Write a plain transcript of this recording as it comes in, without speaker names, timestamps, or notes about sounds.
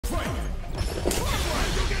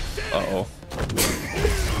Uh-oh.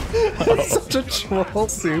 That's such a troll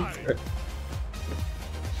super.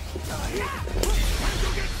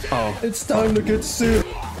 Oh. It's time to get sued.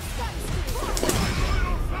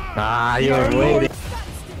 Ah, you were waiting.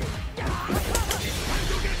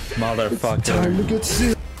 Motherfucker. Time to get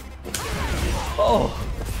sued. Oh.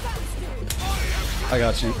 I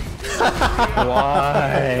got you.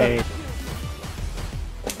 Why?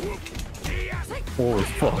 Holy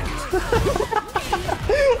fuck.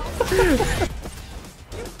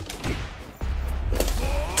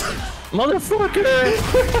 Motherfucker!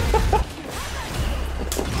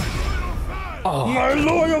 Oh. My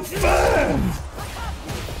loyal fans!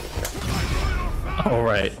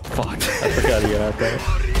 Alright, fuck. I forgot to get out there.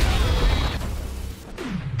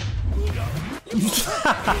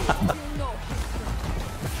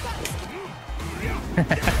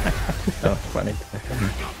 Oh, funny.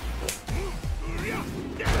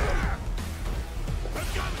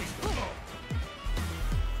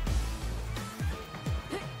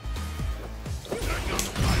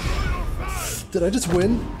 Did I just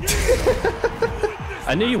win?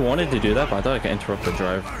 I knew you wanted to do that, but I thought I could interrupt the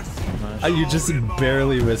drive. You just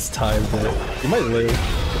barely mistimed it. You might live.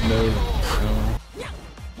 No.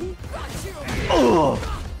 Oh!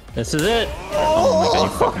 This is it! Oh my god, you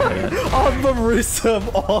fucking hit it. I'm the Marisa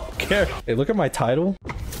of all characters. Hey, look at my title.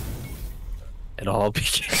 It all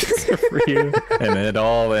begins for you, and it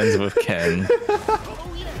all ends with Ken.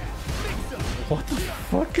 What the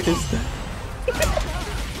fuck is that?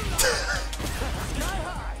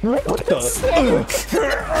 What the?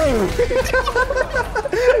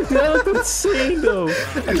 Dude, that looked insane though.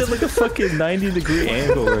 I did like a fucking 90-degree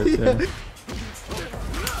angle right there.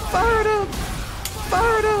 Fire it up!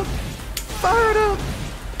 Fire it up! Fire it up!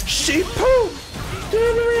 Sheep poop!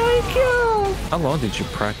 How long did you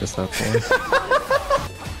practice that for?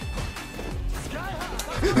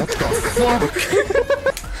 What the fuck?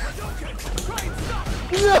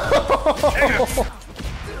 No!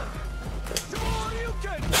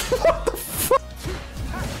 What the fuck?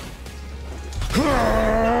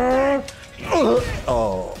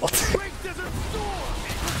 Oh.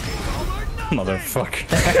 Motherfucker.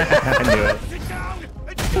 I knew it.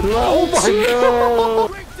 Oh my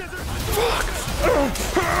god!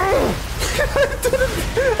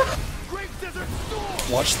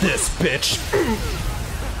 Watch this, bitch!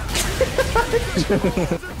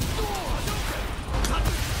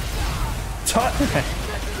 Tut!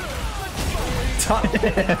 Tut!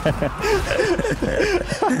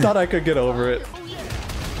 I thought I could get over it.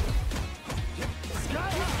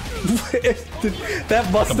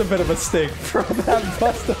 That must have been a mistake, bro. That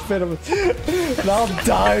must have been a mistake. Now I'm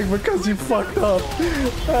dying because you fucked up.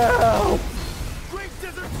 Ow.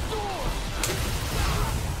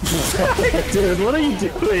 Dude, what are you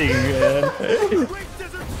doing, man?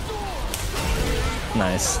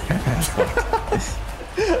 Nice.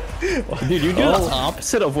 Dude, you do the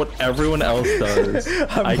opposite of what everyone else does.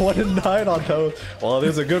 I'm 1-9 on those. Well,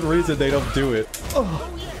 there's a good reason they don't do it. Oh.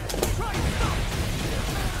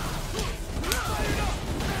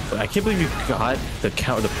 I can't believe you got the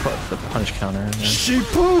counter, the punch counter in there.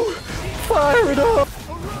 Sheepoo! Fire it up!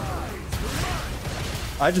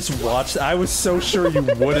 I just watched. I was so sure you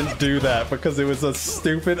wouldn't do that because it was a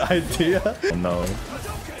stupid idea. Oh, no.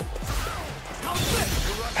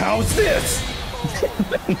 How's this?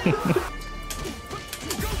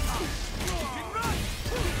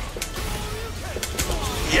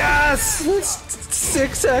 Yes!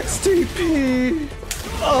 6 XTP!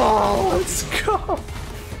 Oh, let's go!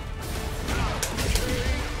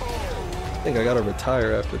 I think I gotta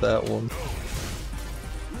retire after that one.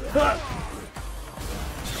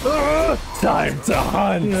 Time to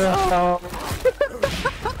hunt! No.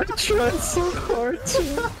 I tried so hard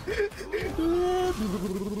to.